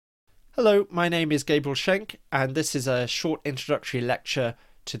Hello, my name is Gabriel Schenk, and this is a short introductory lecture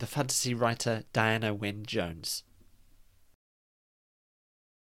to the fantasy writer Diana Wynne Jones.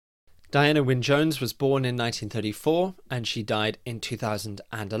 Diana Wynne Jones was born in 1934 and she died in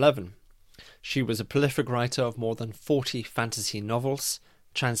 2011. She was a prolific writer of more than 40 fantasy novels,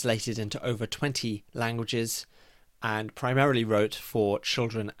 translated into over 20 languages, and primarily wrote for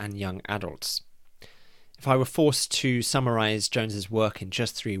children and young adults. If I were forced to summarize Jones's work in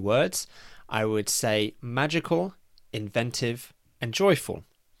just 3 words, I would say magical, inventive, and joyful.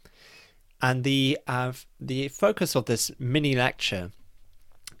 And the focus of this mini lecture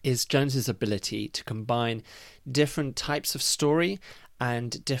is Jones's ability to combine different types of story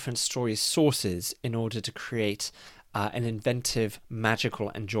and different story sources in order to create an inventive,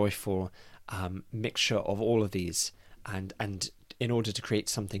 magical, and joyful mixture of all of these, and in order to create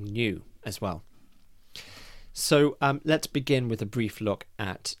something new as well. So let's begin with a brief look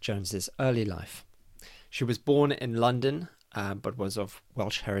at Jones's early life. She was born in London, but was of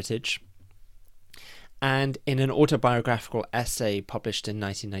Welsh heritage. And in an autobiographical essay published in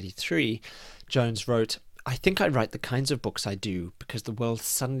 1993, Jones wrote, "I think I write the kinds of books I do because the world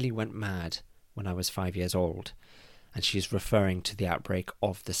suddenly went mad when I was 5 years old." And she's referring to the outbreak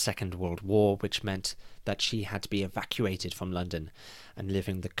of the Second World War, which meant that she had to be evacuated from London and live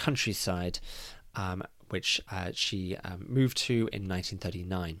in the countryside, which she moved to in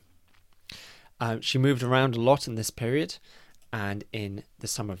 1939. She moved around a lot in this period, and in the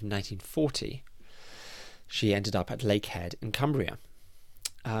summer of 1940, she ended up at Lakehead in Cumbria.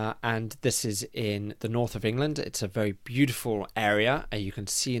 And this is in the north of England. It's a very beautiful area. You can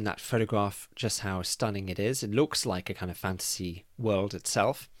see in that photograph just how stunning it is. It looks like a kind of fantasy world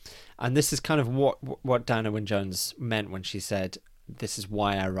itself. And this is kind of what Diana Wynne Jones meant when she said, "This is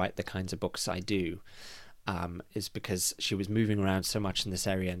why I write the kinds of books I do." Is because she was moving around so much in this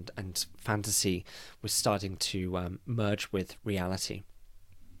area, and fantasy was starting to merge with reality.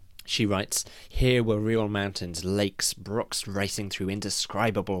 She writes, "Here were real mountains, lakes, brooks racing through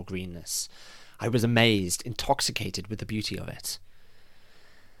indescribable greenness. I was amazed, intoxicated with the beauty of it."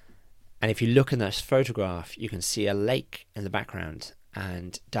 And if you look in this photograph, you can see a lake in the background,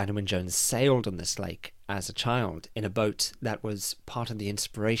 and Diana Wynne Jones sailed on this lake as a child in a boat that was part of the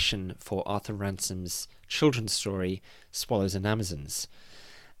inspiration for Arthur Ransom's children's story, Swallows and Amazons.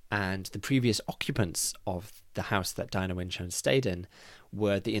 And the previous occupants of the house that Diana Wynne Jones stayed in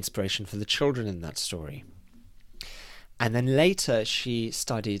were the inspiration for the children in that story. And then later she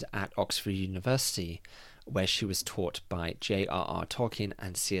studied at Oxford University, where she was taught by J.R.R. Tolkien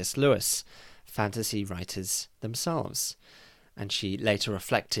and C.S. Lewis, fantasy writers themselves. And she later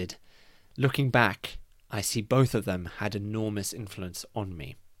reflected, "Looking back, I see both of them had enormous influence on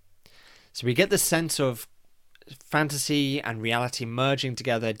me." So we get the sense of fantasy and reality merging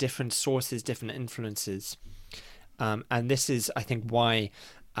together, different sources, different influences. And this is, I think, why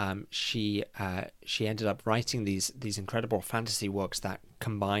she ended up writing these incredible fantasy works that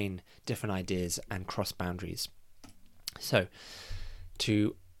combine different ideas and cross boundaries. So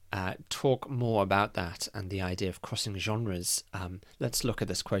to talk more about that and the idea of crossing genres, let's look at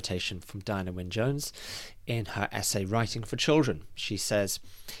this quotation from Diana Wynne Jones in her essay Writing for Children. She says,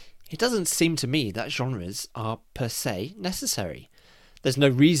 "It doesn't seem to me that genres are per se necessary. There's no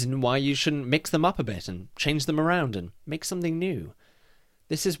reason why you shouldn't mix them up a bit and change them around and make something new.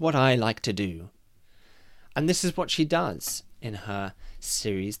 This is what I like to do." And this is what she does in her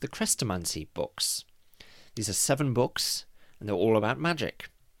series, the Chrestomanci books. These are 7 books, and they're all about magic.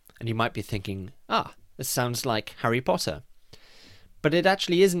 And you might be thinking, this sounds like Harry Potter. But it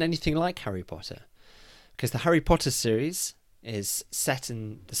actually isn't anything like Harry Potter, because the Harry Potter series is set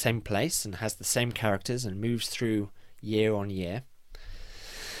in the same place and has the same characters and moves through year on year.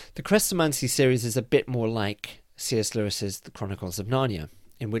 The Chrestomanci series is a bit more like C.S. Lewis's The Chronicles of Narnia,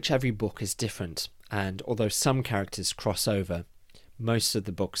 in which every book is different, and although some characters cross over, most of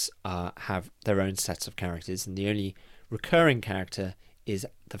the books have their own sets of characters, and the only recurring character is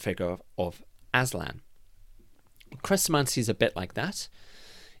the figure of Aslan. Chrestomanci is a bit like that,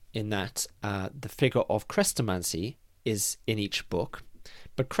 in that the figure of Chrestomanci is in each book,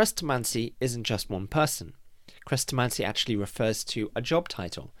 but Chrestomanci isn't just one person. Chrestomanci actually refers to a job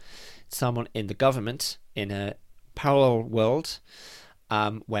title, someone in the government in a parallel world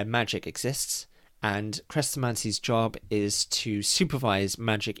where magic exists, and Chrestomanci's job is to supervise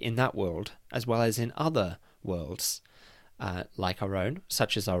magic in that world as well as in other worlds, like our own,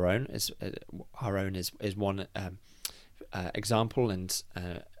 such as our own. Our own is one example and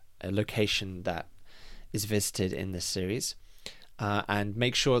a location that is visited in this series. and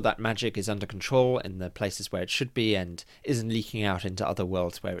make sure that magic is under control in the places where it should be and isn't leaking out into other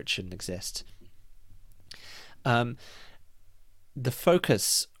worlds where it shouldn't exist. The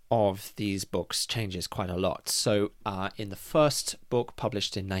focus of these books changes quite a lot. So in the first book,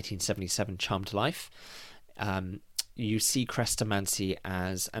 published in 1977, Charmed Life, you see Chrestomanci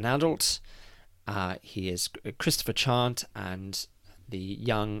as an adult. He is Christopher Chant, and the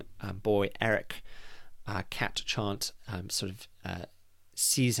young boy Eric Cat Chant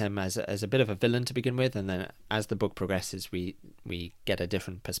sees him as a bit of a villain to begin with, and then as the book progresses, we get a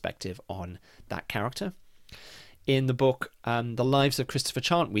different perspective on that character. In the book, The Lives of Christopher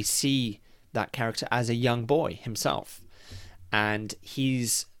Chant, we see that character as a young boy himself, and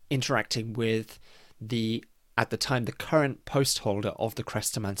he's interacting with at the time, the current post holder of the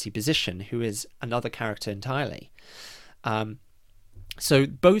Chrestomanci position, who is another character entirely. So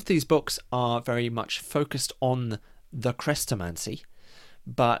both these books are very much focused on the Chrestomanci,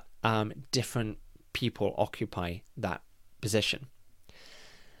 but different people occupy that position.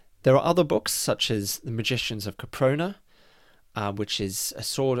 There are other books, such as The Magicians of Caprona, which is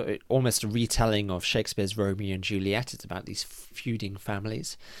almost a retelling of Shakespeare's Romeo and Juliet. It's about these feuding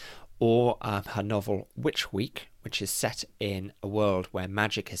families. Or her novel Witch Week, which is set in a world where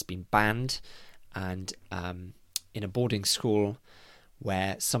magic has been banned, and in a boarding school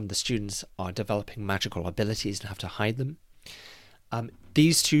where some of the students are developing magical abilities and have to hide them.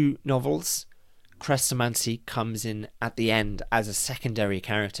 These two novels, Chrestomanci comes in at the end as a secondary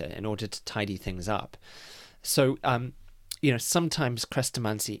character in order to tidy things up. So, sometimes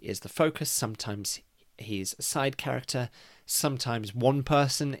Chrestomanci is the focus, sometimes he's a side character, sometimes one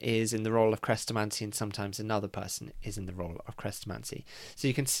person is in the role of Chrestomanci and sometimes another person is in the role of Chrestomanci. So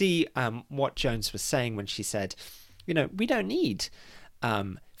you can see what Jones was saying when she said, we don't need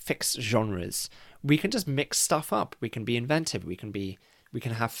fixed genres. We can just mix stuff up. We can be inventive. We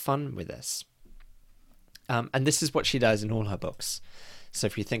can have fun with this. And this is what she does in all her books. So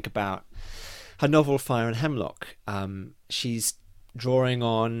if you think about her novel Fire and Hemlock, she's drawing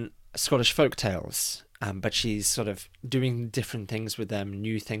on Scottish folk tales, but she's sort of doing different things with them,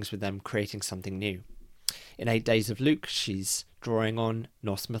 new things with them, creating something new. In 8 Days of Luke, she's drawing on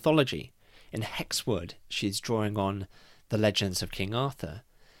Norse mythology. In Hexwood, she's drawing on the legends of King Arthur.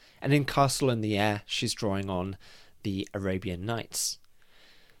 And in Castle in the Air, she's drawing on the Arabian Nights.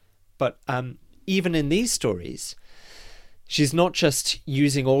 But even in these stories, she's not just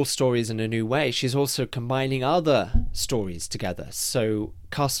using all stories in a new way, she's also combining other stories together. So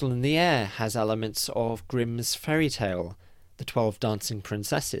Castle in the Air has elements of Grimm's fairy tale, The 12 Dancing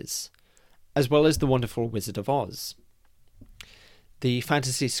Princesses, as well as The Wonderful Wizard of Oz. The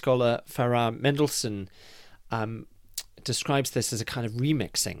fantasy scholar Farah Mendelssohn describes this as a kind of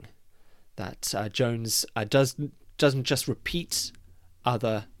remixing, that Jones doesn't just repeat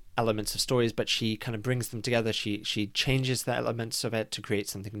other elements of stories, but she kind of brings them together. She changes the elements of it to create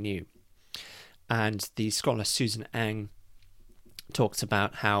something new. And the scholar Susan Ang talks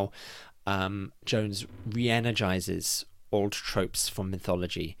about how Jones re-energizes old tropes from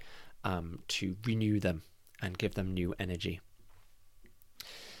mythology to renew them and give them new energy.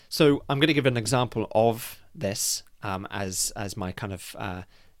 So I'm going to give an example of this as my kind of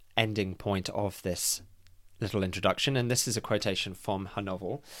ending point of this little introduction, and this is a quotation from her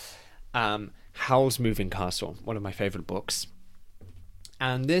novel Howl's Moving Castle, one of my favorite books.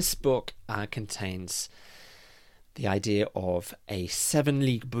 And this book contains the idea of a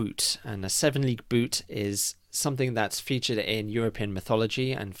 7-league boot, and a 7-league boot is something that's featured in European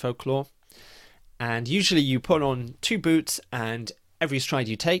mythology and folklore. And usually you put on 2 boots, and every stride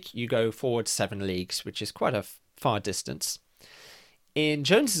you take, you go forward 7 leagues, which is quite a far distance. In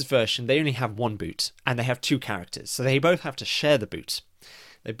Jones's version, they only have 1 boot, and they have 2 characters, so they both have to share the boot.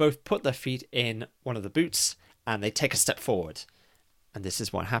 They both put their feet in one of the boots, and they take a step forward. And this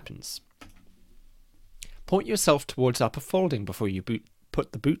is what happens. Point yourself towards upper folding before you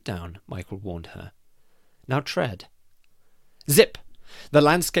put the boot down, Michael warned her. Now tread. Zip! The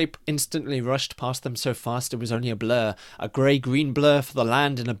landscape instantly rushed past them so fast it was only a blur, a grey-green blur for the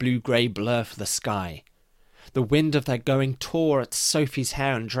land and a blue-grey blur for the sky. The wind of their going tore at Sophie's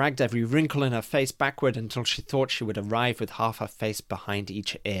hair and dragged every wrinkle in her face backward until she thought she would arrive with half her face behind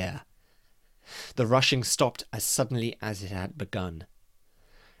each ear. The rushing stopped as suddenly as it had begun.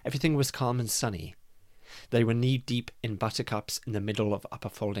 Everything was calm and sunny. They were knee-deep in buttercups in the middle of Upper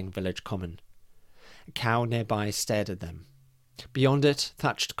Folding Village Common. A cow nearby stared at them. Beyond it,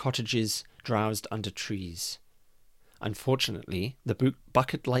 thatched cottages drowsed under trees. Unfortunately, the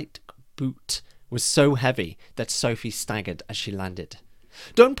bucket-like boot was so heavy that Sophie staggered as she landed.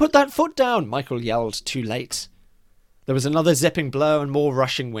 "Don't put that foot down!" Michael yelled too late. There was another zipping blow and more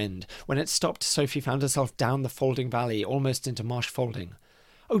rushing wind. When it stopped, Sophie found herself down the folding valley, almost into Marsh Folding.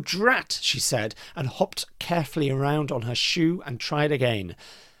 "Oh, drat!" she said, and hopped carefully around on her shoe and tried again.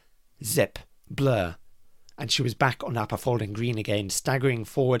 Zip, blur, and she was back on Upper Folding Green again, staggering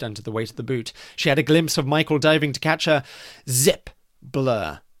forward under the weight of the boot. She had a glimpse of Michael diving to catch her. Zip,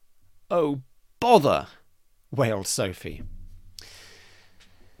 blur. "Oh, bother!" wailed Sophie.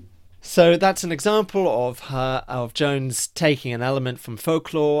 So that's an example of Jones taking an element from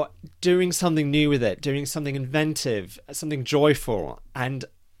folklore, doing something new with it, doing something inventive, something joyful, and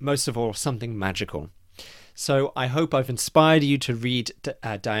most of all, something magical. So I hope I've inspired you to read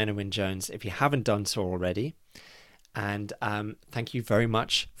Diana Wynne Jones if you haven't done so already. And thank you very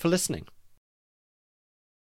much for listening.